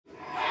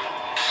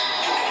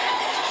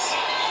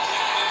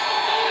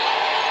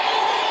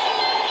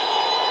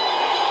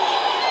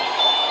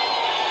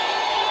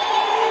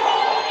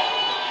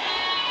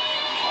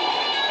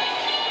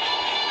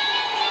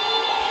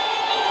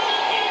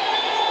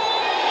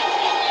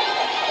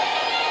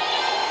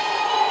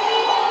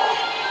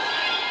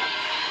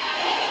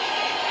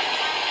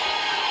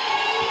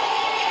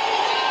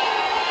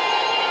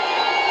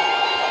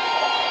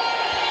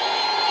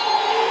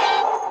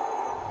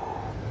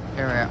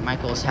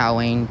Falls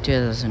Halloween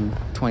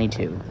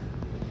 2022.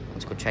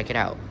 Let's go check it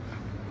out.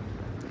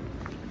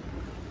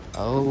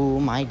 Oh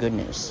my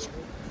goodness.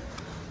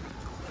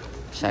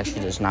 This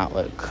actually does not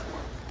look.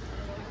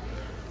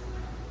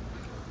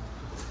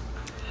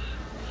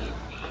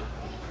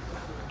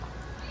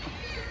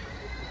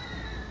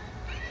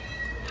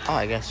 Oh,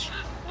 I guess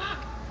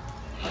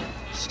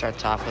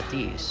starts off with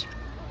these.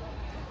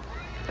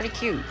 Pretty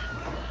cute.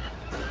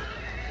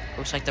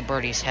 Looks like the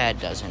birdie's head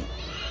doesn't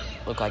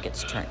look like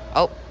it's turned.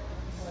 Oh.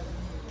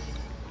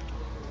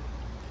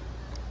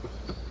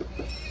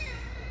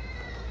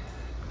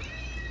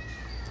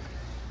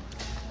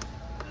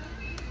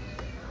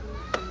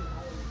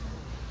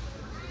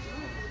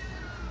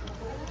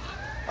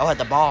 Oh, at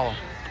the ball.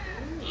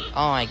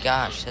 Oh my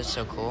gosh, that's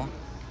so cool.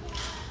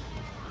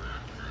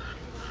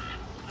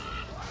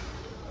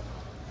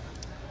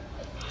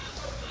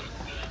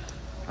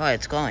 Oh,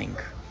 it's glowing.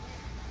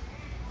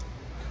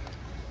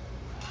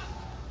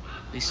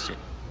 At least it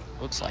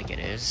looks like it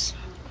is.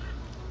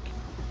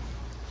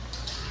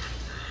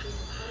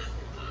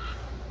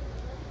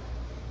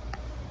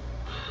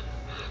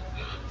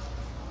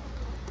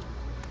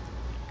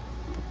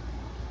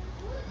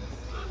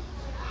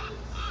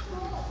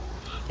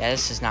 Yeah,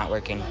 this is not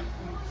working.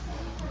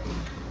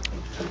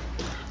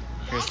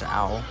 Here's the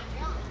owl.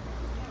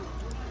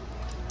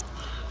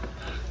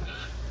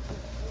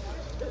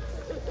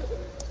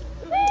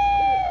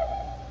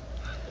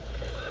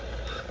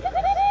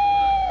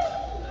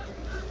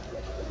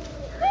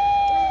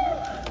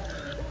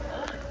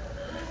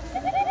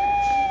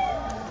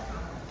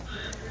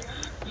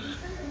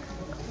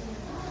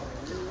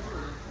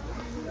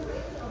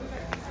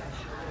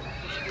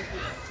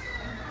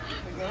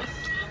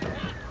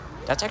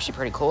 That's actually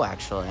pretty cool,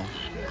 actually.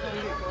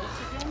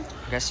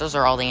 I guess those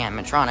are all the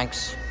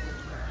animatronics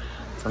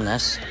from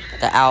this.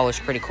 The owl is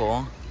pretty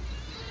cool.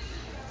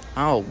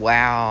 Oh,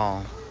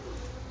 wow.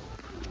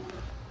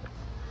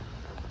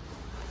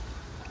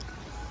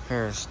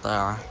 Here's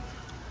the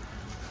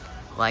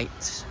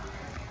lights.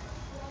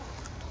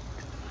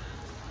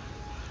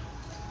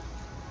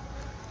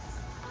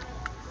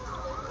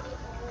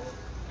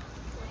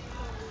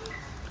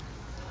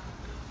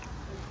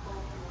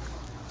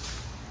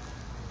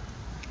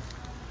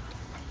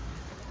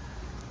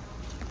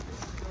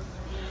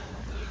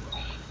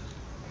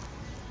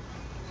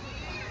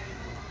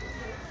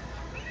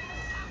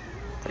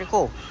 Pretty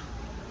cool.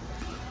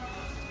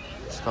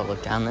 Let's go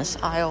look down this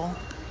aisle.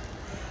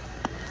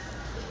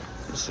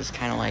 This is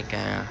kind of like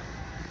a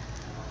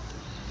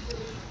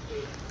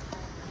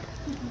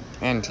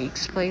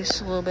antiques place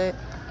a little bit.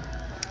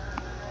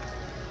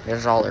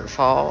 There's all their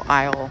fall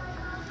aisle.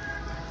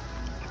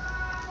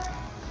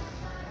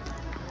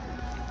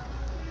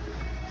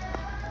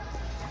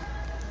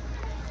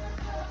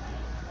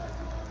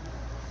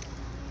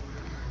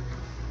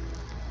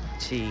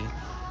 Let's see.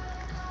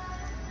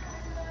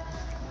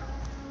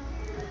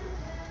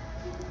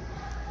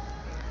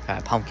 Got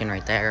a pumpkin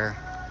right there.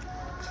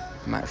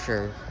 I'm not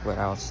sure what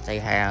else they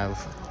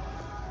have.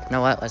 You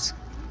know what? Let's.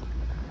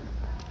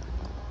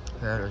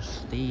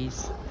 There's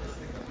these.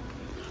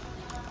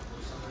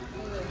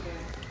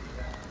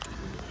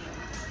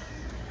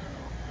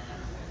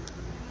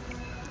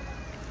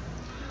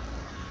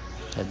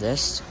 They have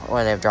this,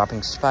 or they have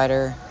dropping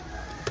spider.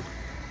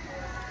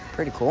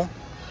 Pretty cool.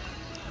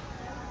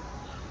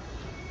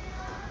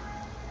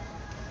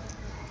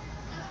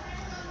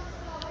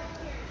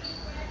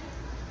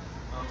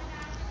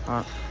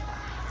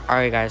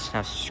 Alright guys,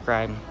 now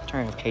subscribe,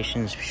 turn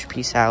notifications,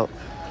 peace out,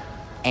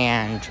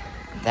 and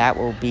that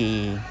will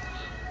be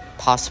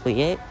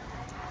possibly it.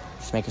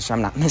 Just making sure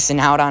I'm not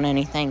missing out on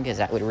anything, because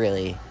that would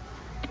really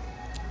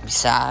be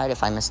sad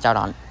if I missed out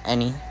on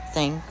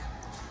anything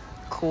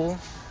cool.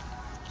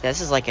 Yeah,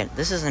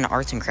 this is an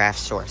arts and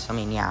crafts store, so I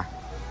mean, yeah.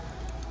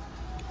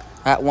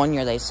 That one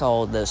year they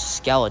sold the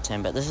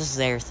skeleton, but this is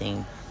their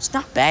thing. It's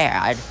not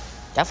bad,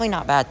 definitely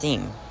not a bad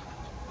thing.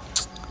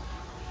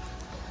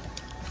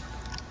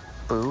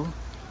 Boo.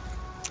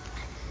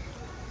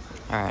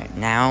 Alright,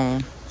 now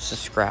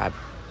subscribe,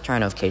 turn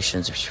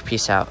notifications,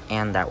 peace out,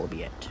 and that will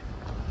be it.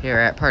 Here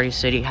at Party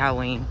City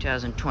Halloween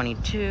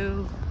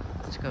 2022,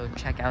 let's go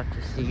check out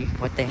to see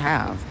what they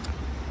have.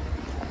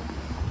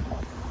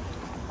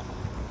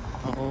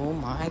 Oh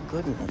my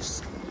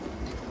goodness.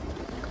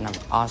 What kind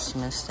of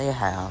awesomeness they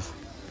have.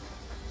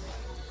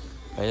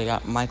 They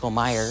got Michael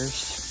Myers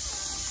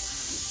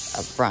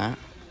up front.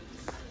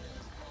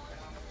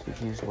 See if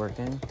he's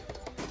working.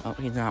 Oh,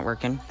 he's not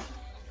working.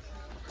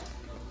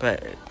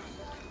 But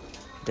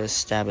does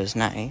stab his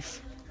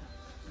knife.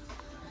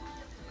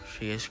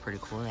 She is pretty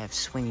cool. They have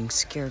swinging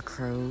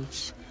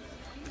scarecrows.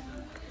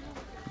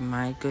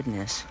 My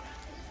goodness.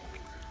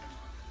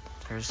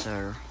 There's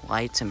their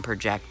lights and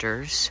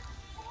projectors.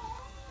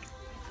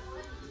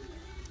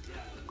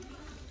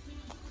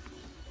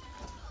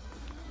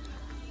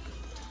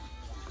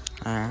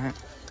 Alright.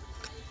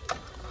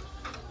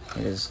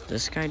 Does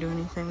this guy do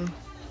anything?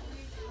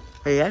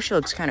 He actually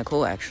looks kind of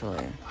cool,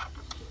 actually.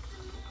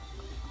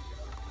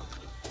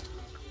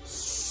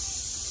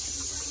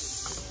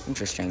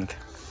 Interesting.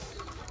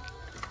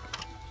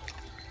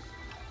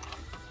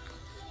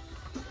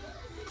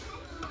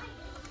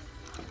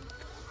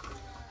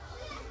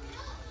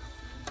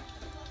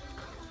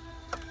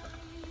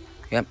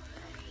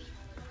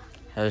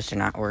 Those do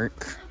not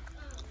work.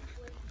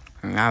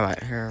 Now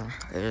right here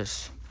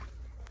is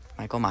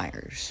Michael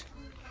Myers.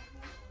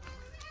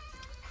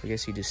 I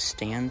guess he just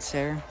stands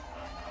there.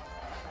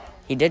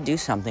 He did do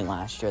something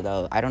last year,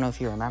 though. I don't know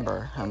if you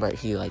remember, but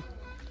he, like,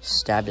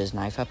 stabbed his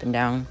knife up and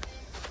down.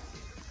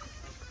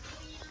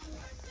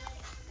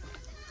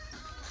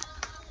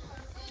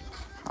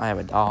 I have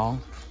a doll.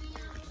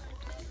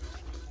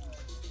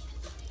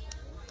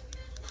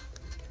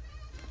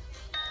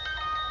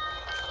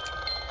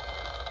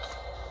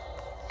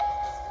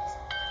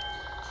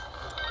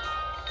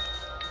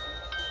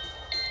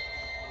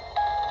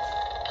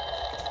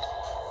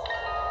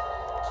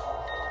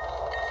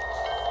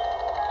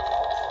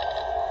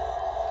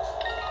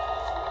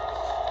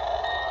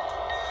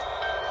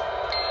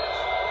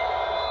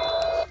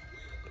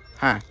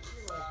 Huh.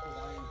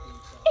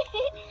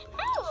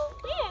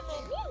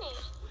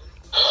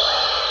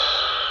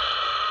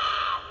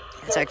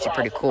 That's actually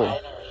pretty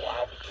cool.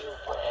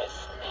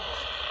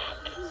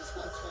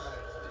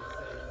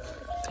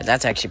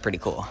 That's actually pretty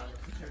cool.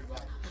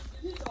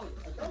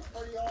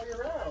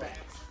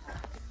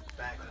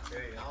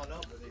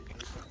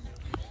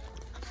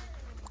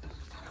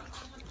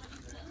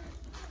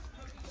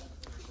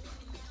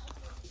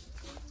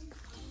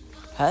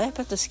 How did I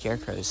put the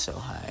scarecrows so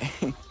high?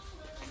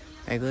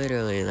 Like,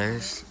 literally,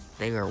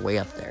 they were way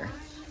up there.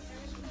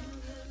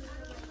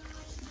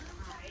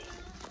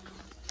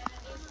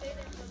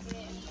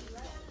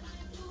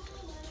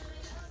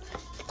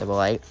 Double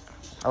light.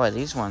 Oh, wait,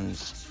 these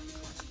ones.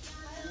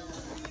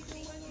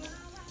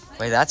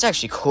 Wait, that's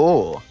actually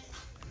cool.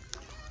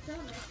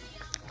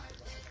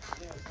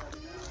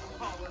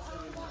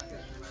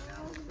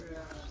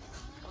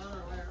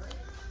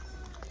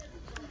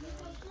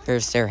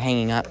 Here's their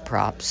hanging up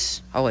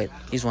props. Oh, wait,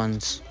 these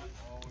ones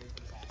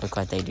look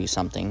like they do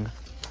something.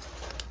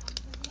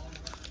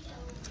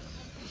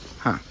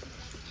 Huh.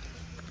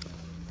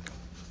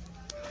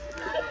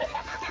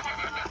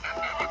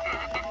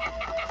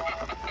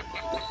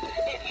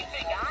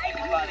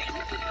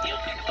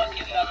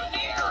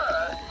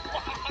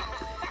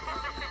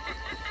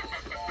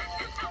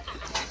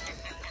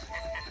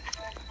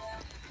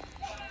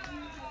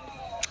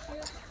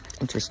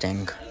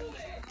 Interesting.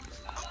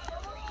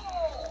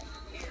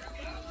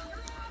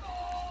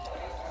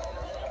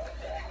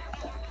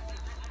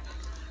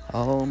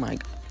 Oh my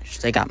gosh,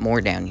 they got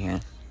more down here.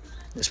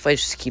 This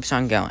place just keeps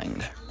on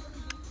going.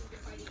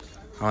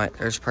 Alright,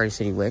 there's Party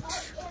City Witch.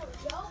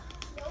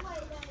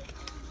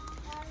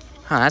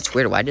 Huh, that's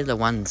weird. Why did the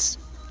ones...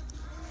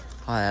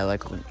 Oh, I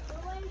like...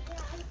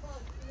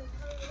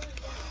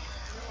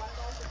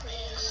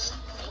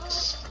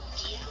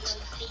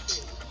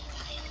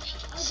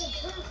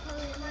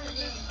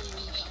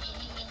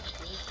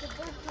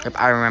 Yep,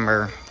 I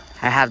remember.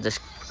 I have this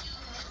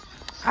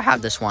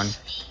one.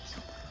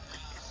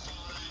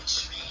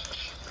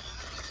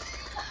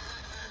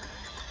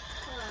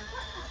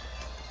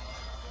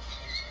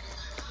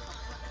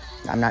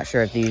 I'm not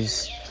sure if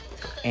these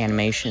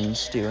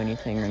animations do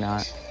anything or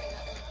not.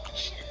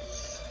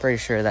 Pretty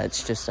sure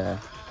that's just a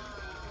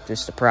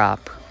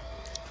prop.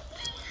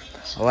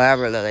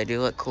 However, though, they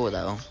do look cool,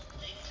 though.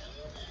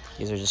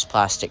 These are just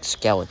plastic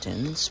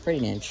skeletons.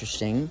 Pretty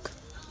interesting.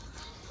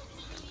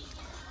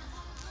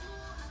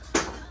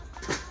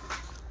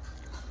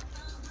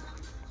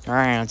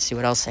 Alright, let's see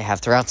what else they have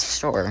throughout the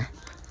store.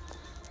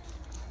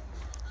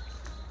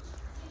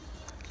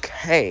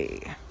 Okay.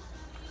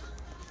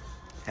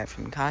 Have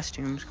some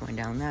costumes going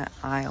down that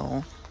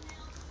aisle.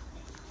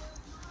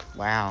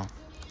 Wow.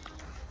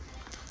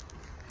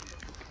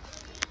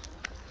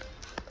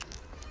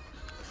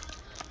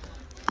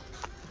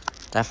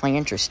 Definitely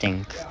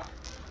interesting.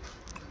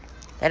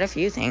 Had a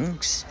few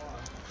things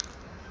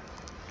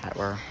that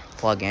were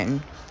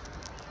plug-in.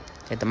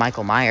 Had the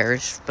Michael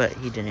Myers, but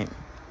he didn't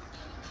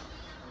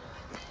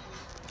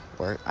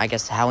work. I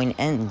guess Halloween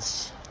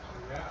ends.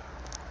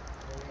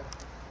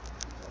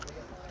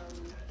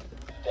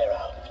 There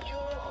are few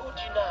who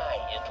deny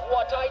it.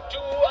 What I do,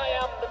 I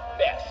am the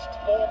best.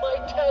 For my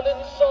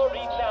talents are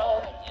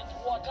renowned.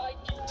 What I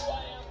do,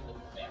 I am the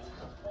best.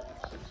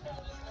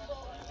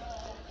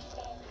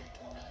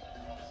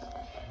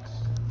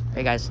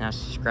 Hey guys, now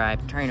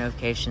subscribe, turn your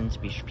notifications,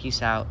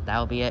 peace out.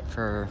 That'll be it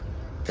for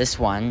this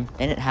one.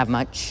 They didn't have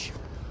much.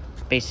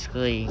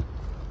 Basically,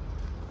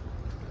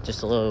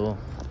 just a little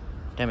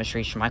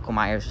demonstration. Michael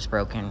Myers was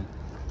broken.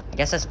 I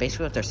guess that's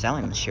basically what they're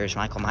selling this year is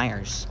Michael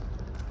Myers.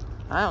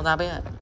 Well, that'll be it.